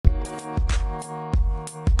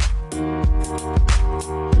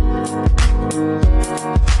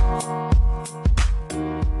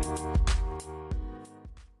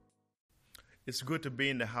It's good to be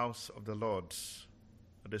in the house of the Lord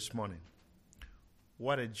this morning.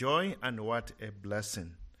 What a joy and what a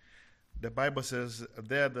blessing. The Bible says,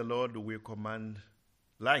 there the Lord will command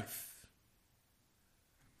life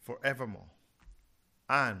forevermore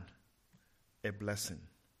and a blessing.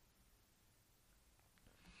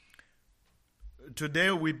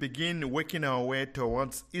 Today we begin working our way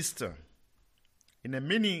towards Easter in a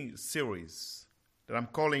mini-series that I'm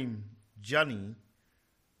calling Journey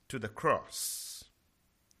to the Cross.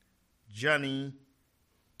 Journey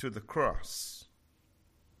to the Cross.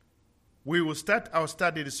 We will start our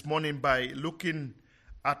study this morning by looking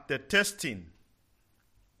at the testing,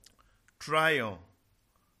 trial,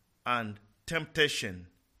 and temptation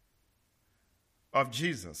of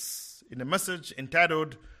Jesus in a message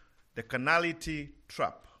entitled The Carnality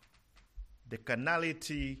Trap. The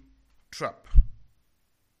Carnality Trap.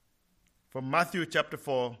 From Matthew chapter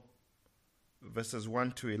 4, verses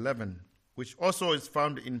 1 to 11, which also is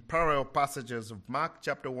found in parallel passages of Mark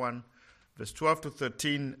chapter 1, verse 12 to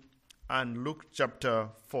 13, and Luke chapter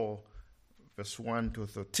 4, verse 1 to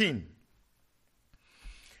 13.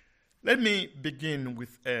 Let me begin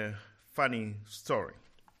with a funny story.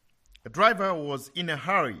 A driver was in a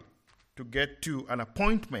hurry to get to an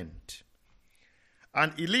appointment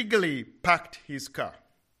and illegally parked his car.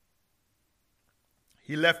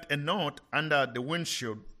 He left a note under the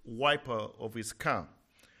windshield wiper of his car,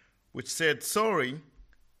 which said, "Sorry,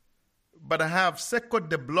 but I have circled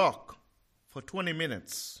the block for 20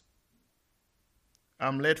 minutes.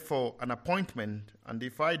 I'm late for an appointment, and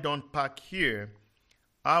if I don't park here,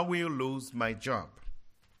 I will lose my job.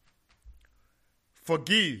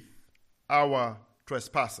 Forgive our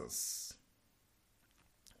trespasses."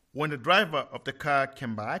 When the driver of the car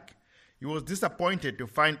came back, he was disappointed to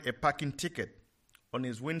find a parking ticket on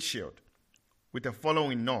his windshield with the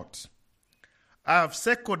following note: "I have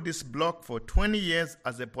circled this block for 20 years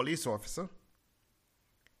as a police officer.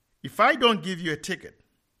 If I don't give you a ticket,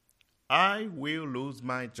 I will lose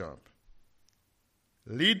my job.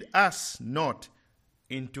 Lead us not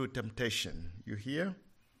into temptation." You hear?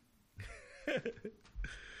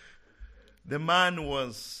 The man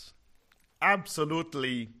was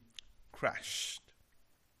absolutely crushed.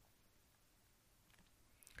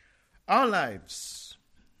 Our lives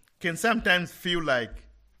can sometimes feel like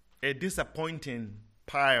a disappointing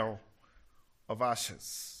pile of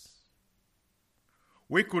ashes.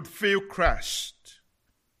 We could feel crushed,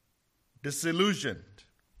 disillusioned,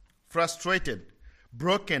 frustrated,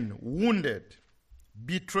 broken, wounded,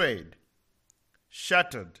 betrayed,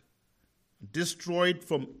 shattered, destroyed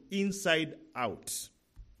from inside out.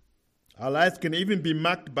 Our lives can even be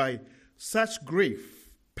marked by such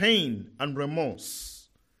grief, pain, and remorse,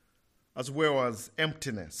 as well as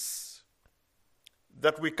emptiness,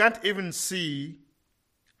 that we can't even see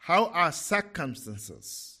how our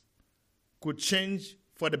circumstances could change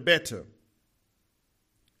for the better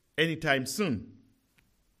anytime soon,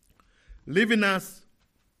 leaving us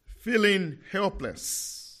feeling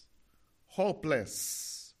helpless,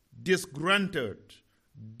 hopeless, disgruntled,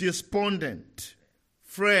 despondent,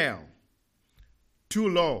 frail, too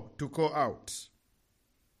low to go out,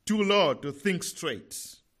 too low to think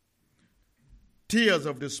straight, tears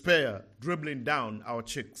of despair dribbling down our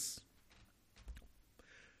cheeks.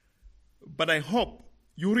 But I hope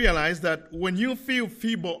you realize that when you feel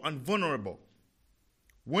feeble and vulnerable,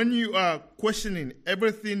 when you are questioning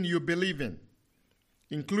everything you believe in,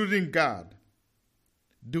 including God,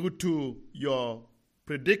 due to your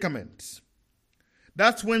predicament,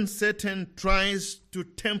 that's when Satan tries to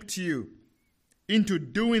tempt you into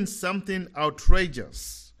doing something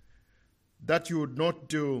outrageous that you would not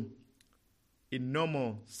do in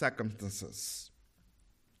normal circumstances.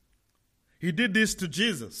 He did this to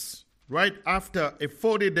Jesus right after a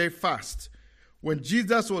 40-day fast, when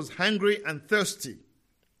Jesus was hungry and thirsty,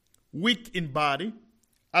 weak in body,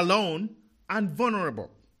 alone, and vulnerable.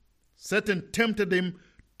 Satan tempted him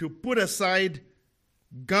to put aside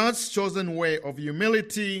God's chosen way of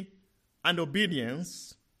humility and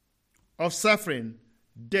obedience, of suffering,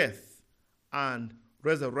 death, and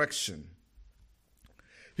resurrection.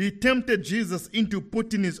 He tempted Jesus into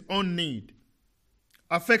putting his own need,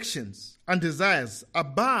 affections, and desires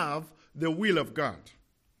above the will of God.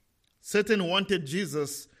 Satan wanted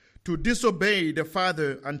Jesus to disobey the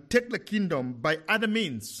Father and take the kingdom by other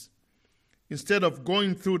means, instead of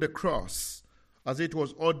going through the cross as it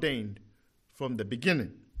was ordained from the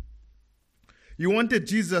beginning. He wanted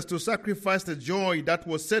Jesus to sacrifice the joy that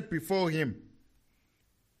was set before him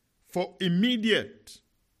for immediate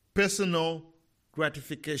personal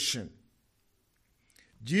gratification.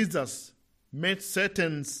 Jesus met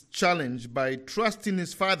Satan's challenge by trusting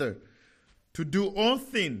his Father to do all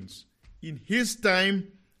things in His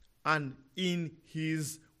time and in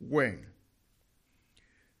His way.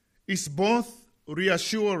 It's both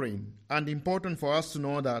reassuring and important for us to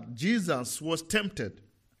know that Jesus was tempted.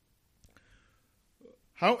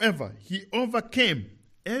 However, He overcame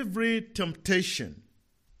every temptation.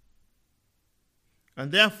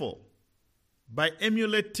 And therefore, by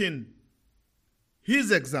emulating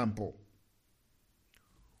His example,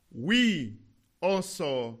 we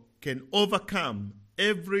also can overcome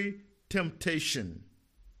every temptation.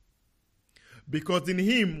 Because in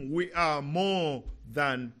Him we are more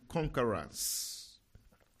than conquerors.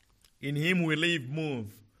 In Him we live,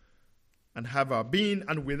 move, and have our being,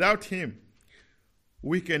 and without Him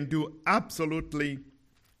we can do absolutely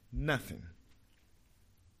nothing.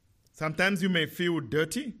 Sometimes you may feel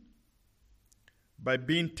dirty by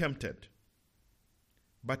being tempted.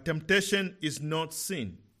 But temptation is not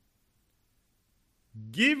sin.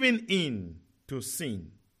 Giving in to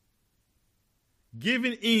sin,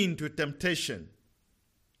 giving in to temptation,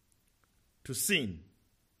 to sin,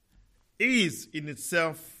 is in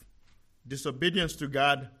itself disobedience to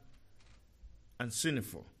God and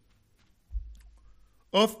sinful.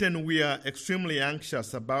 Often we are extremely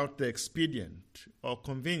anxious about the expedient or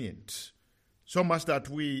convenient, so much that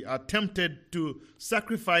we are tempted to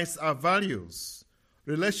sacrifice our values,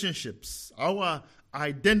 relationships, our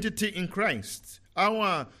identity in Christ,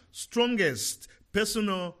 our strongest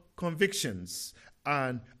personal convictions,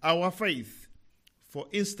 and our faith for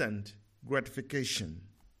instant gratification.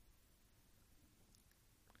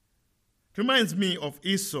 It reminds me of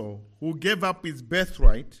Esau, who gave up his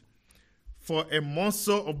birthright for a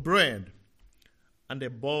morsel of bread and a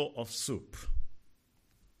bowl of soup.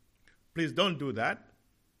 Please don't do that,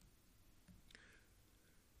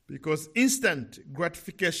 because instant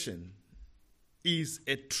gratification is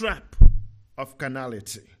a trap of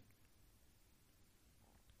carnality.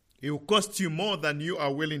 It will cost you more than you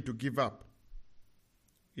are willing to give up.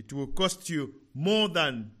 It will cost you more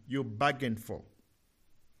than you bargained for.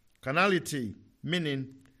 Carnality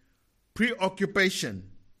meaning preoccupation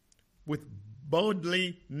with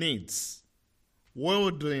worldly needs,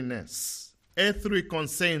 worldliness, earthly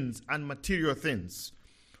concerns, and material things,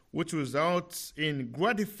 which results in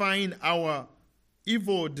gratifying our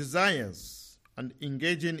evil desires and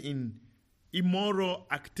engaging in immoral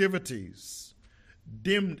activities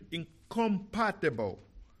deemed incompatible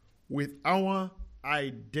with our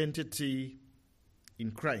identity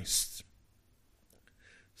in Christ.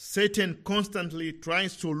 Satan constantly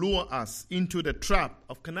tries to lure us into the trap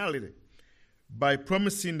of carnality by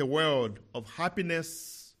promising the world of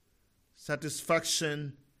happiness,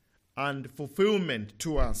 satisfaction, and fulfillment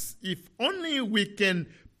to us if only we can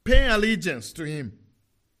pay allegiance to Him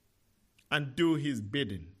and do His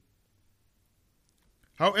bidding.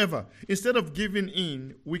 However, instead of giving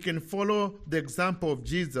in, we can follow the example of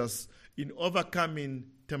Jesus in overcoming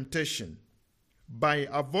temptation by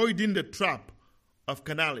avoiding the trap of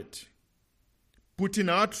carnality, putting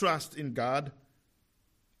our trust in God,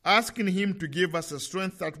 asking Him to give us the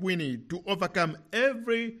strength that we need to overcome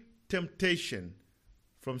every temptation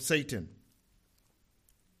from Satan.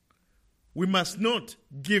 We must not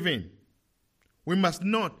give in. We must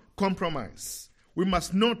not compromise. We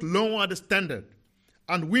must not lower the standard.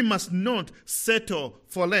 And we must not settle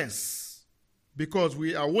for less, because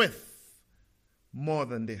we are worth more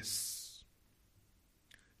than this.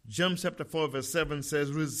 James chapter 4 verse 7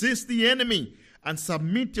 says, resist the enemy and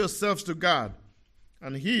submit yourselves to God,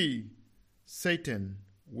 and he, Satan,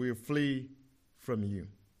 will flee from you.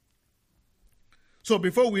 So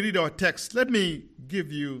before we read our text, let me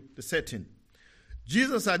give you the setting.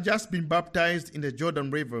 Jesus had just been baptized in the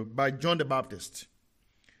Jordan River by John the Baptist.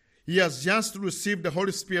 He has just received the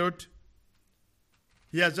Holy Spirit.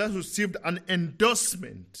 He has just received an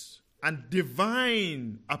endorsement and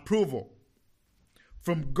divine approval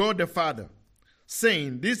from God the Father,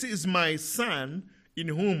 saying, this is my Son in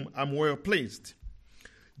whom I'm well pleased.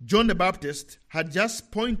 John the Baptist had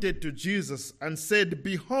just pointed to Jesus and said,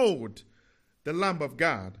 behold, the Lamb of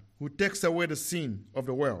God who takes away the sin of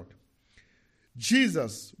the world.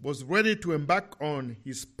 Jesus was ready to embark on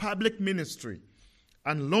his public ministry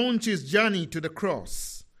and launch his journey to the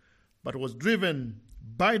cross, but was driven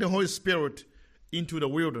by the Holy Spirit into the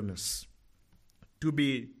wilderness to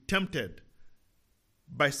be tempted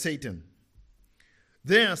by Satan.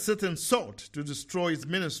 There, Satan sought to destroy his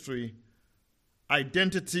ministry,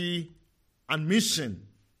 identity, and mission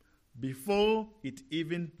before it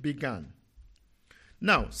even began.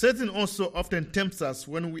 Now, Satan also often tempts us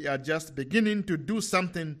when we are just beginning to do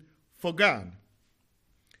something for God.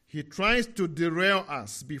 He tries to derail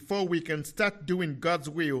us before we can start doing God's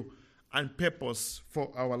will and purpose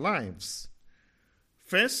for our lives.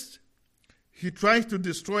 First, he tries to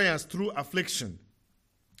destroy us through affliction,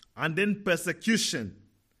 and then persecution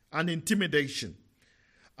and intimidation.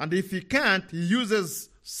 And if he can't, he uses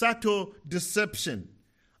subtle deception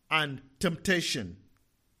and temptation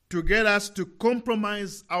to get us to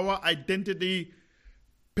compromise our identity,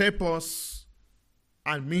 purpose,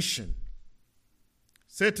 and mission.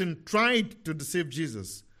 Satan tried to deceive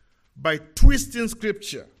Jesus by twisting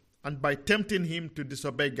scripture and by tempting him to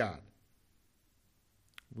disobey God.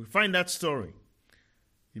 We find that story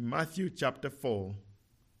in Matthew chapter 4,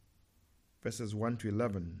 verses 1 to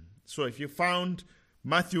 11. So if you found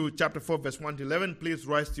Matthew chapter 4, verse 1 to 11, please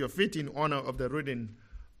rise to your feet in honor of the reading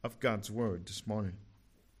of God's word this morning.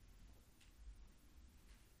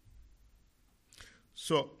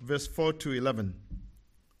 So, verse 4 to 11,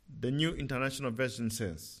 the New International Version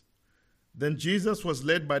says, Then Jesus was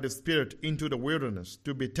led by the Spirit into the wilderness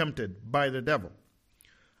to be tempted by the devil.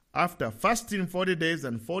 After fasting 40 days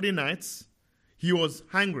and 40 nights, he was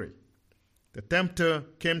hungry. The tempter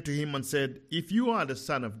came to him and said, If you are the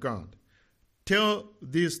Son of God, tell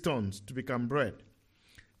these stones to become bread.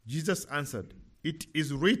 Jesus answered, It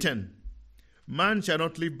is written, Man shall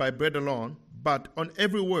not live by bread alone, but on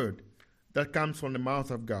every word that comes from the mouth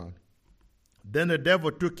of God. Then the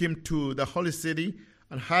devil took him to the holy city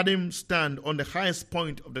and had him stand on the highest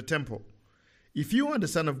point of the temple. If you are the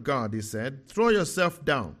Son of God, he said, throw yourself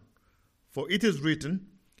down, for it is written,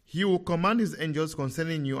 He will command his angels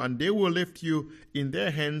concerning you, and they will lift you in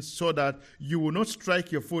their hands so that you will not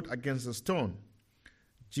strike your foot against a stone.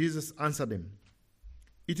 Jesus answered him,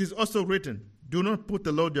 It is also written, Do not put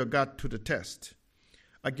the Lord your God to the test.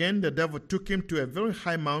 Again, the devil took him to a very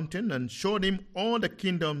high mountain and showed him all the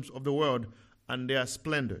kingdoms of the world and their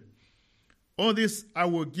splendor. All this I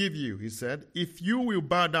will give you, he said, if you will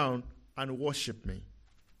bow down and worship me.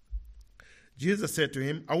 Jesus said to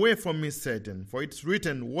him, Away from me, Satan, for it's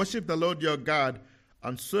written, Worship the Lord your God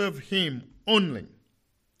and serve him only.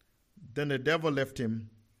 Then the devil left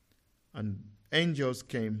him, and angels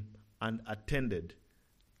came and attended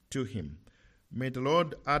to him. May the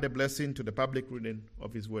Lord add a blessing to the public reading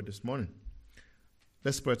of his word this morning.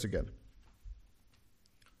 Let's pray together.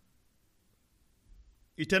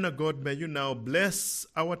 Eternal God, may you now bless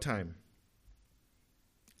our time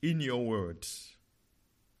in your word.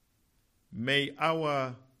 May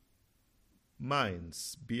our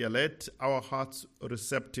minds be alert, our hearts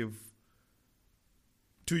receptive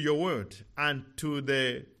to your word and to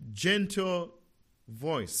the gentle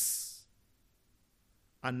voice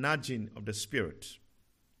and nudging of the Spirit.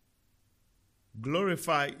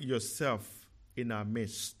 Glorify yourself in our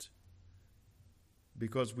midst,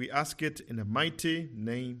 because we ask it in the mighty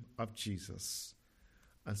name of Jesus.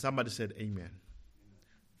 And somebody said amen.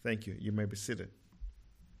 Thank you. You may be seated.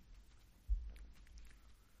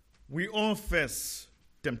 We all face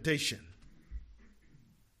temptation.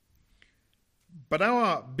 But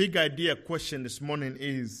our big idea question this morning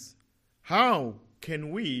is, how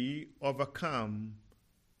can we overcome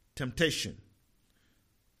temptation?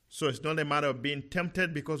 So it's not a matter of being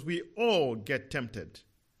tempted, because we all get tempted.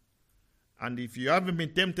 And if you haven't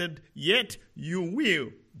been tempted yet, you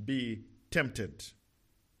will be tempted.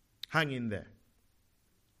 Hang in there.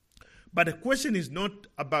 But the question is not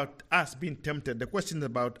about us being tempted. The question is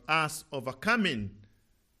about us overcoming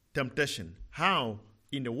temptation. How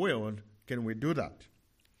in the world can we do that?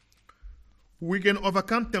 We can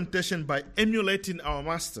overcome temptation by emulating our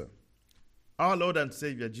Master, our Lord and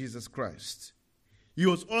Savior, Jesus Christ. He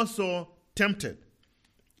was also tempted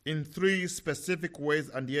in 3 specific ways,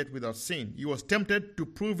 and yet without sin. He was tempted to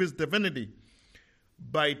prove his divinity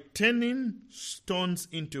by turning stones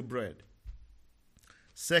into bread.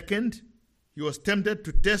 Second, he was tempted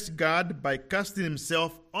to test God by casting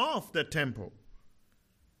himself off the temple.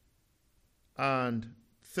 And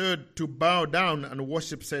third, to bow down and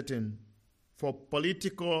worship Satan for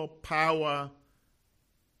political power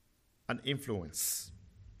and influence.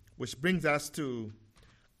 Which brings us to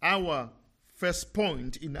our first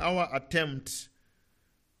point in our attempt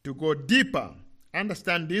to go deeper,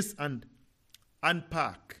 understand this, and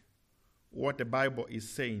unpack what the Bible is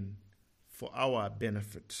saying for our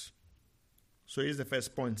benefit. So here's the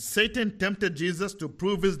first point. Satan tempted Jesus to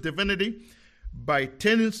prove his divinity by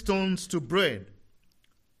turning stones to bread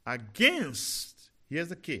against, here's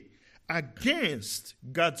the key, against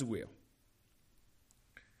God's will.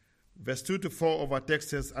 Verse 2 to 4 of our text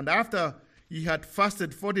says, And after he had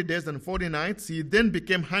fasted 40 days and 40 nights, he then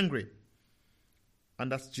became hungry.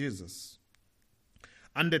 And that's Jesus.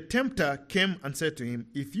 And the tempter came and said to him,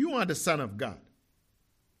 If you are the Son of God,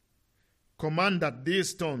 command that these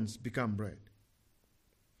stones become bread.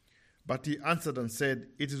 But he answered and said,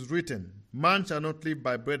 "It is written, man shall not live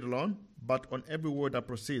by bread alone, but on every word that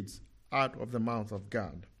proceeds out of the mouth of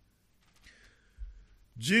God."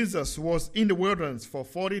 Jesus was in the wilderness for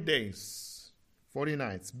 40 days, 40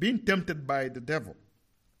 nights, being tempted by the devil.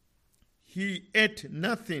 He ate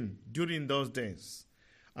nothing during those days.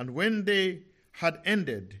 And when they had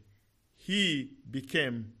ended, he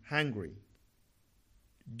became hungry.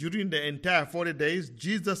 During the entire 40 days,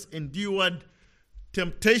 Jesus endured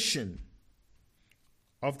temptation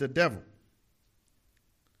of the devil.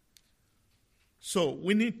 So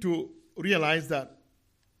we need to realize that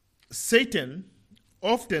Satan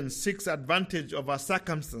often seeks advantage of our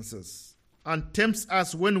circumstances and tempts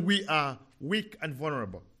us when we are weak and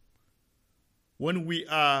vulnerable, when we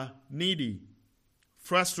are needy,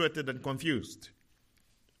 frustrated, and confused,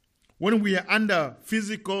 when we are under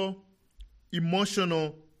physical,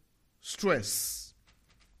 emotional stress.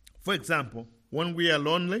 For example, when we are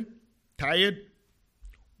lonely, tired,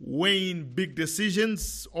 weighing big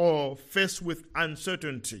decisions, or faced with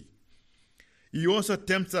uncertainty. He also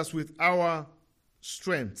tempts us with our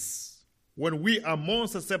strengths when we are more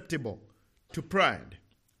susceptible to pride.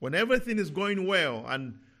 When everything is going well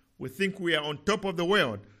and we think we are on top of the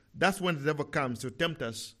world, that's when the devil comes to tempt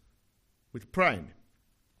us with pride.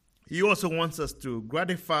 He also wants us to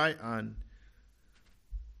gratify and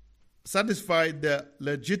satisfy the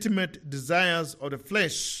legitimate desires of the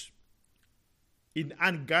flesh in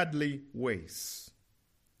ungodly ways.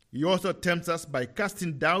 He also tempts us by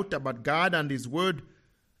casting doubt about God and His Word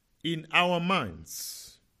in our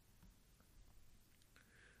minds.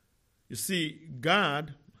 You see,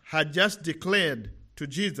 God had just declared to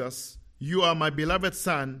Jesus, "You are my beloved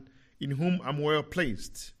Son, in whom I'm well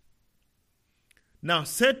pleased." Now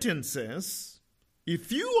Satan says,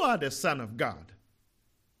 if you are the Son of God,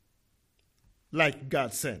 like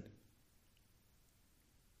God said.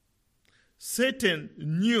 Satan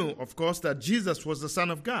knew, of course, that Jesus was the Son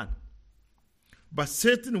of God. But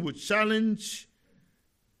Satan would challenge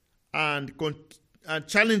and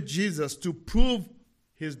challenge Jesus to prove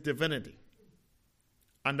his divinity.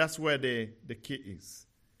 And that's where the key is.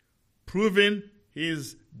 Proving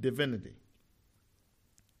his divinity.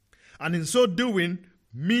 And in so doing,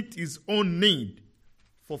 meet his own need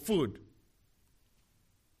for food.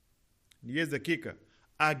 Here's the kicker.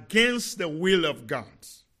 Against the will of God.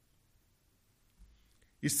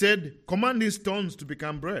 He said, "Command these stones to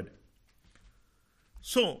become bread."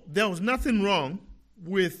 So there was nothing wrong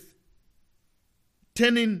with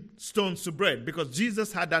turning stones to bread because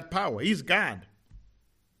Jesus had that power. He's God.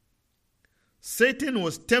 Satan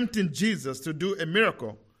was tempting Jesus to do a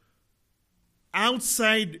miracle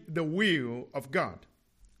outside the will of God,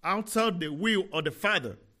 outside the will of the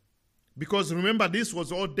Father. Because remember, this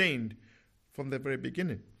was ordained from the very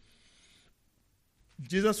beginning.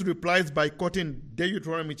 Jesus replies by quoting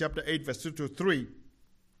Deuteronomy chapter 8, verse 2 to 3.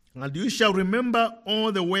 "And you shall remember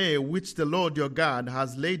all the way which the Lord your God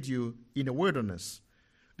has led you in the wilderness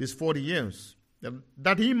these 40 years,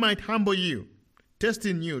 that he might humble you,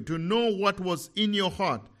 testing you to know what was in your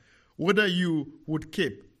heart, whether you would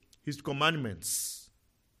keep his commandments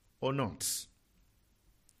or not.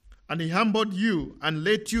 And he humbled you and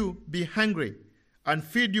let you be hungry and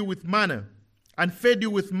fed you with manna,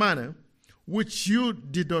 which you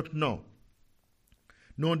did not know,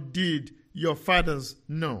 nor did your fathers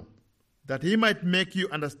know, that he might make you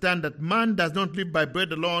understand that man does not live by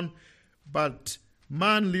bread alone, but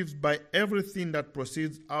man lives by everything that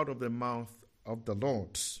proceeds out of the mouth of the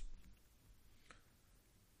Lord."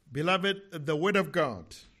 Beloved, the Word of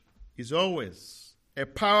God is always a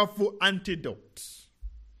powerful antidote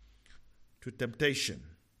to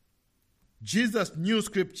temptation. Jesus knew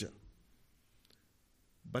Scripture.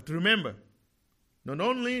 But remember, not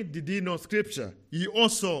only did he know Scripture, he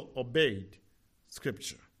also obeyed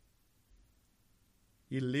Scripture.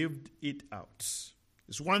 He lived it out.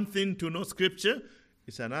 It's one thing to know Scripture,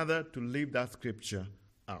 it's another to live that Scripture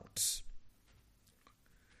out.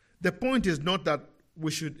 The point is not that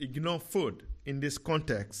we should ignore food in this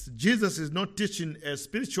context. Jesus is not teaching a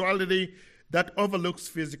spirituality that overlooks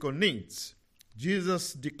physical needs.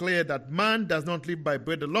 Jesus declared that man does not live by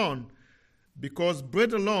bread alone, because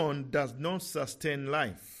bread alone does not sustain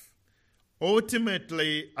life.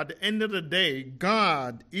 Ultimately, at the end of the day,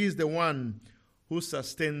 God is the one who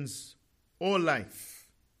sustains all life.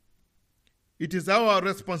 It is our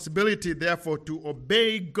responsibility, therefore, to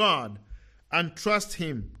obey God and trust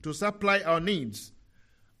him to supply our needs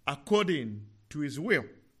according to his will.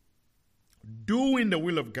 Doing the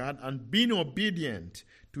will of God and being obedient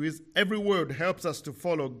to his every word helps us to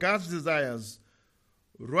follow God's desires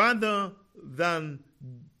rather than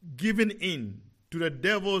giving in to the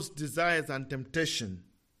devil's desires and temptation.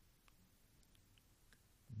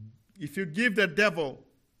 If you give the devil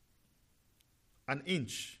an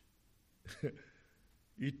inch,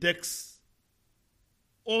 he takes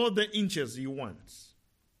all the inches he wants.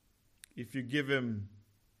 If you give him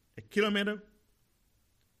a kilometer,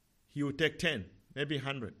 he will take 10, maybe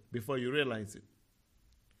 100 before you realize it.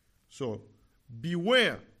 So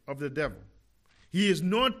beware of the devil. He is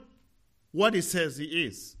not what he says he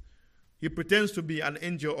is. He pretends to be an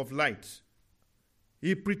angel of light.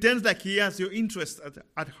 He pretends like he has your interest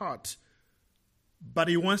at heart, but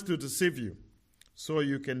he wants to deceive you so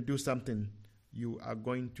you can do something you are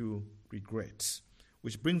going to regret.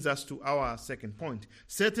 Which brings us to our second point.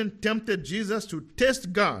 Satan tempted Jesus to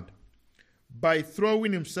test God by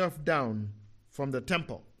throwing himself down from the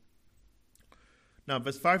temple. Now,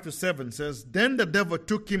 verse 5 to 7 says, Then the devil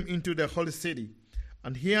took him into the holy city,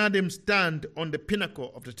 and he had him stand on the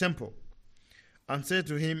pinnacle of the temple, and said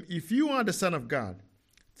to him, If you are the Son of God,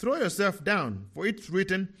 throw yourself down, for it's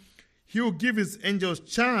written, He will give his angels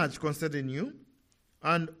charge concerning you,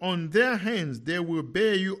 and on their hands they will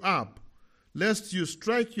bear you up, lest you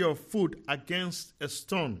strike your foot against a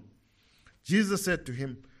stone. Jesus said to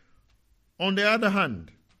him, On the other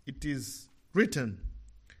hand, it is written,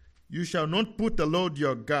 You shall not put the Lord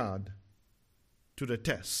your God to the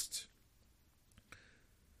test.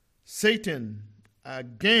 Satan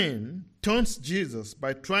again taunts Jesus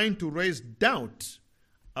by trying to raise doubt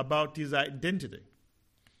about his identity.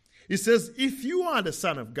 He says, If you are the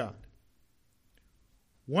Son of God.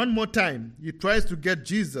 One more time, he tries to get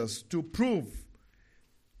Jesus to prove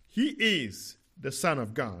he is the Son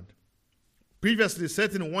of God. Previously,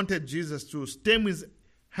 Satan wanted Jesus to stem his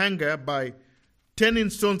anger by turning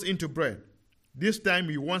stones into bread. This time,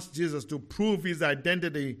 he wants Jesus to prove his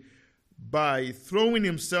identity by throwing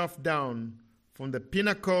himself down from the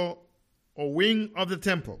pinnacle or wing of the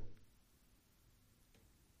temple.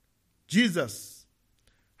 Jesus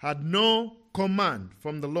had no command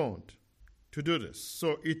from the Lord to do this,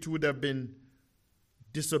 so it would have been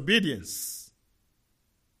disobedience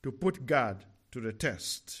to put God to the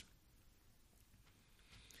test.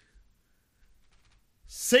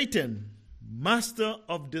 Satan, master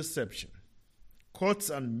of deception, quotes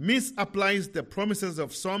and misapplies the promises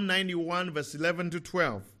of Psalm 91, verse 11 to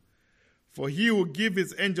 12. For he will give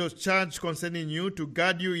his angels charge concerning you to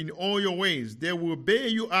guard you in all your ways. They will bear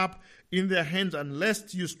you up in their hands, and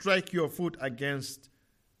lest you strike your foot against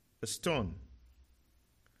a stone.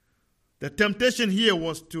 The temptation here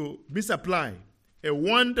was to misapply a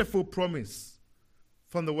wonderful promise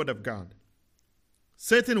from the Word of God.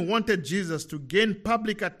 Satan wanted Jesus to gain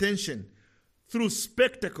public attention through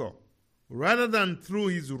spectacle rather than through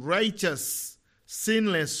his righteous,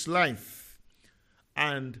 sinless life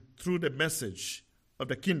and through the message of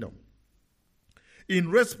the kingdom. In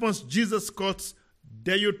response, Jesus quotes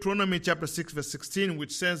Deuteronomy chapter 6, verse 16,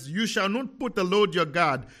 which says, You shall not put the Lord your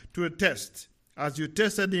God to a test, as you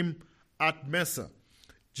tested him at Massa.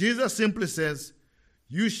 Jesus simply says,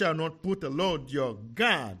 You shall not put the Lord your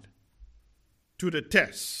God to the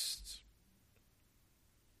test.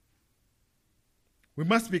 We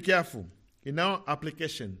must be careful in our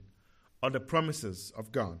application of the promises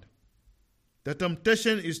of God. The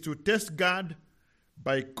temptation is to test God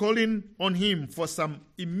by calling on him for some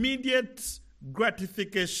immediate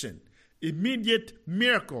gratification, immediate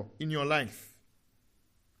miracle in your life.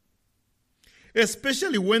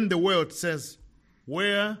 Especially when the world says,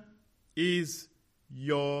 Where is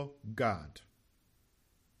your God?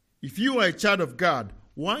 If you are a child of God,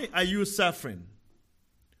 why are you suffering?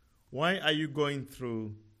 Why are you going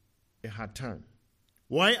through a hard time?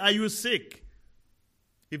 Why are you sick?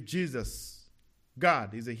 If Jesus,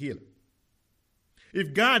 God, is a healer.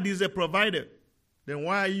 If God is a provider, then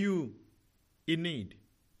why are you in need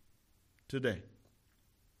today?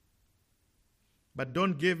 But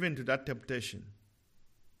don't give in to that temptation.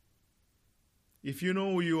 If you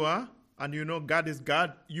know who you are and you know God is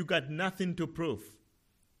God, you got nothing to prove.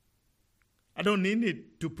 I don't need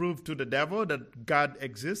it to prove to the devil that God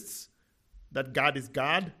exists, that God is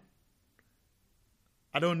God.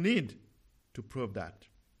 I don't need to prove that.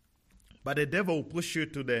 But the devil will push you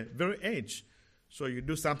to the very edge, so you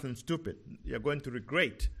do something stupid you're going to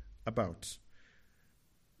regret about.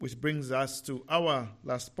 Which brings us to our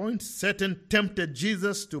last point. Satan tempted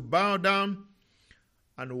Jesus to bow down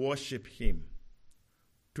and worship him.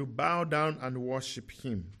 To bow down and worship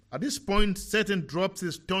him. At this point, Satan drops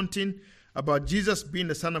his taunting about Jesus being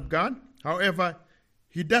the Son of God. However,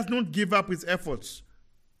 he does not give up his efforts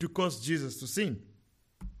to cause Jesus to sin.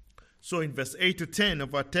 So in verse 8 to 10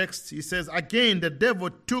 of our text, he says, Again, the devil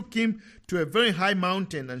took him to a very high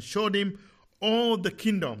mountain and showed him all the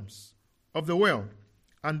kingdoms of the world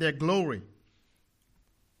and their glory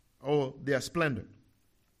or their splendor.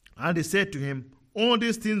 And he said to him, all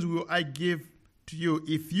these things will I give to you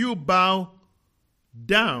if you bow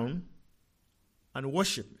down and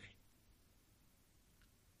worship me.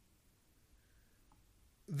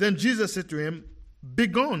 Then Jesus said to him,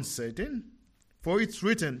 begone, Satan, for it's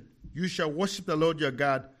written, you shall worship the Lord your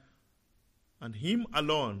God, and him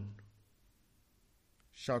alone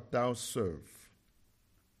shalt thou serve.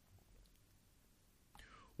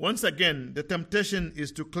 Once again, the temptation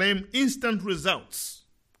is to claim instant results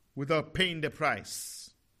without paying the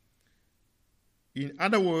price. In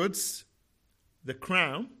other words, the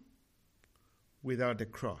crown without the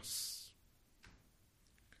cross.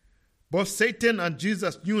 Both Satan and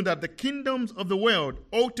Jesus knew that the kingdoms of the world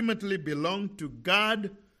ultimately belonged to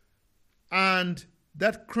God, and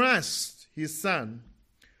that Christ, his Son,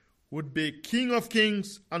 would be King of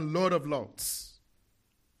kings and Lord of lords.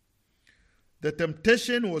 The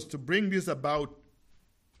temptation was to bring this about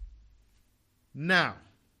now.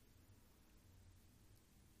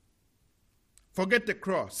 Forget the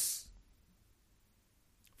cross.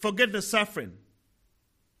 Forget the suffering.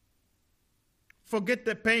 Forget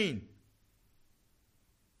the pain.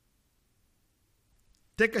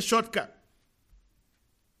 Take a shortcut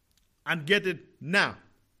and get it now.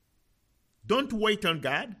 Don't wait on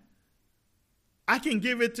God. I can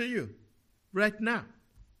give it to you right now.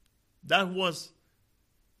 That was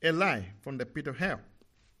a lie from the pit of hell.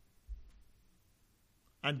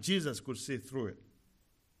 And Jesus could see through it.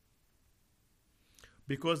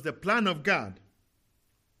 Because the plan of God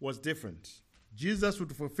was different. Jesus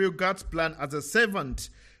would fulfill God's plan as a servant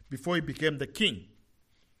before he became the king.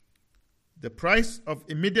 The price of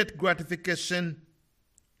immediate gratification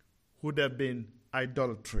would have been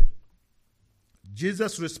idolatry.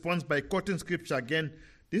 Jesus responds by quoting scripture again.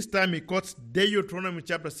 This time he quotes Deuteronomy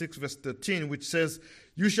chapter 6 verse 13, which says,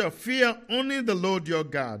 you shall fear only the Lord your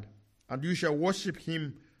God, and you shall worship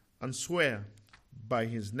him and swear by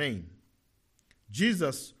his name.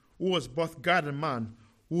 Jesus, who was both God and man,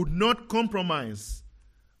 would not compromise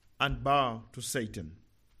and bow to Satan.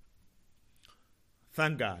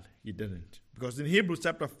 Thank God he didn't. Because in Hebrews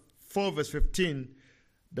chapter 4 verse 15,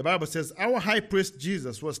 the Bible says, our high priest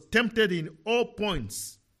Jesus was tempted in all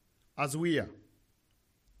points as we are,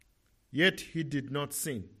 yet he did not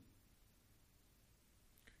sin.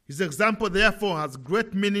 His example, therefore, has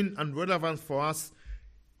great meaning and relevance for us.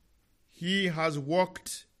 He has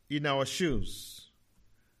walked in our shoes,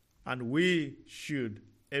 and we should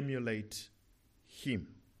emulate him.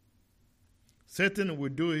 Satan will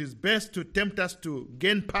do his best to tempt us to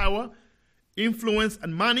gain power, influence,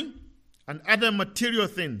 and money, and other material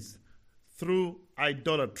things through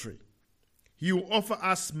idolatry. He will offer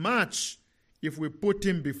us much if we put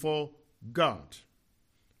him before God.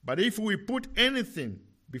 But if we put anything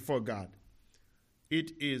before God,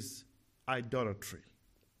 it is idolatry.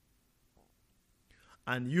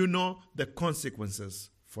 And you know the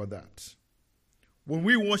consequences for that. When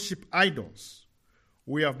we worship idols,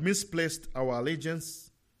 we have misplaced our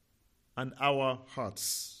allegiance and our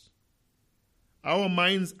hearts, our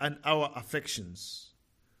minds and our affections,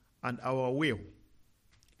 and our will.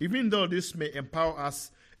 Even though this may empower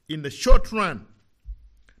us in the short run,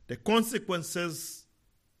 the consequences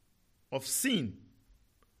of sin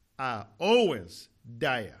are always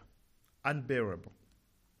dire, unbearable.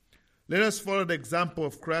 Let us follow the example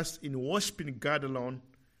of Christ in worshiping God alone.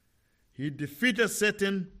 He defeated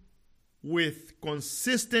Satan with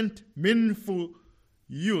consistent, meaningful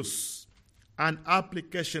use and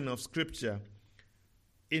application of Scripture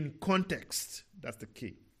in context. That's the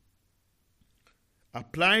key.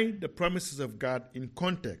 Apply the promises of God in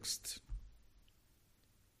context.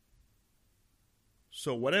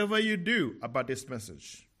 So whatever you do about this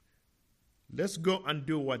message, let's go and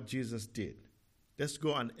do what Jesus did. Let's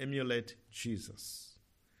go and emulate Jesus.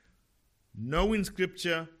 Knowing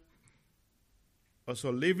Scripture,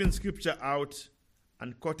 also living Scripture out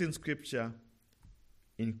and quoting Scripture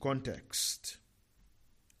in context.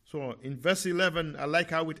 So in verse 11, I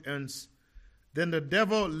like how it ends. Then the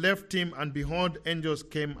devil left him, and behold, angels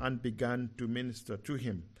came and began to minister to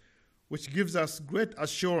him, which gives us great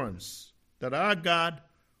assurance that our God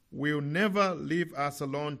will never leave us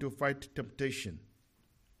alone to fight temptation.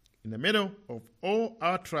 In the middle of all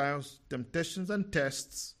our trials, temptations, and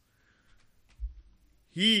tests,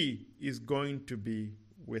 He is going to be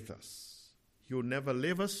with us. He will never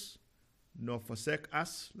leave us nor forsake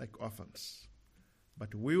us like orphans,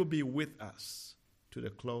 but will be with us to the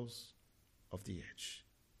close of the age.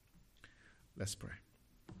 Let's pray.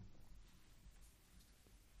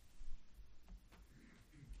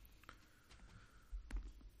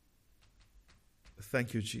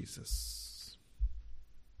 Thank you, Jesus.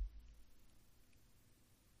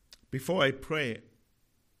 Before I pray,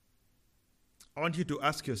 I want you to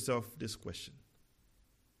ask yourself this question.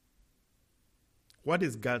 What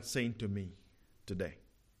is God saying to me today?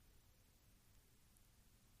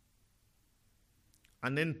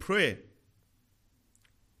 And then pray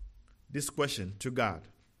this question to God.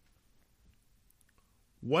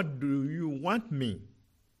 What do you want me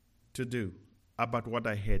to do about what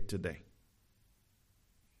I heard today?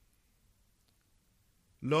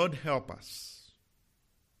 Lord, help us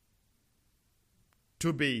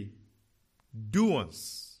to be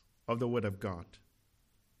doers of the Word of God,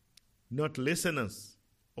 not listeners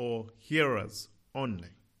or hearers only.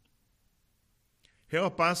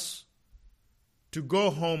 Help us to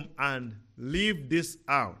go home and live this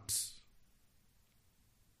out.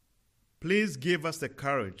 Please give us the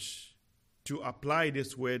courage to apply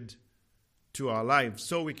this word to our lives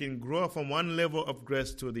so we can grow from one level of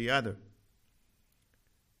grace to the other.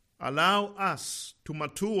 Allow us to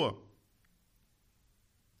mature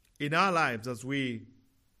in our lives as we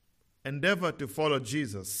endeavor to follow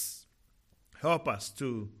Jesus. Help us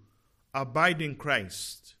to abide in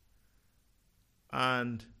Christ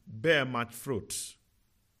and bear much fruit.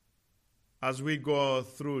 As we go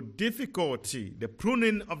through difficulty, the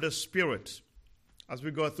pruning of the Spirit, as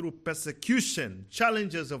we go through persecution,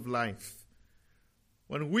 challenges of life,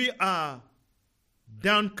 when we are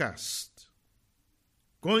downcast,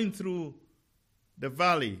 going through the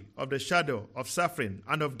valley of the shadow of suffering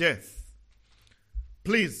and of death,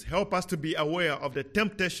 please help us to be aware of the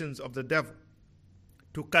temptations of the devil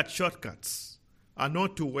to cut shortcuts and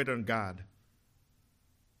not to wait on God.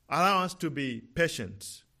 Allow us to be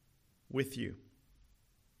patient with you,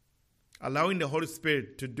 allowing the Holy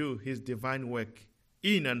Spirit to do his divine work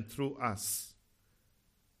in and through us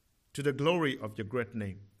to the glory of your great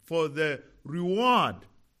name. For the reward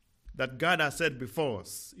that God has set before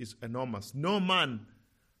us is enormous. No man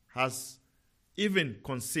has even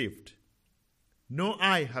conceived, no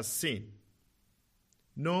eye has seen,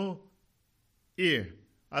 no ear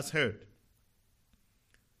has heard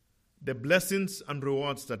the blessings and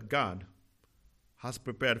rewards that God has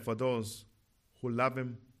prepared for those who love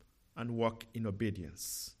him and walk in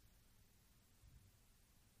obedience.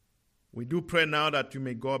 We do pray now that you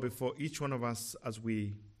may go before each one of us as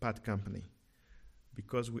we part company,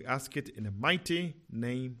 because we ask it in the mighty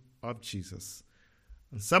name of Jesus.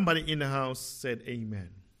 And somebody in the house said amen.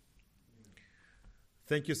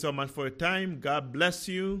 Thank you so much for your time. God bless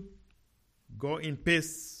you. Go in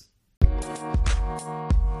peace.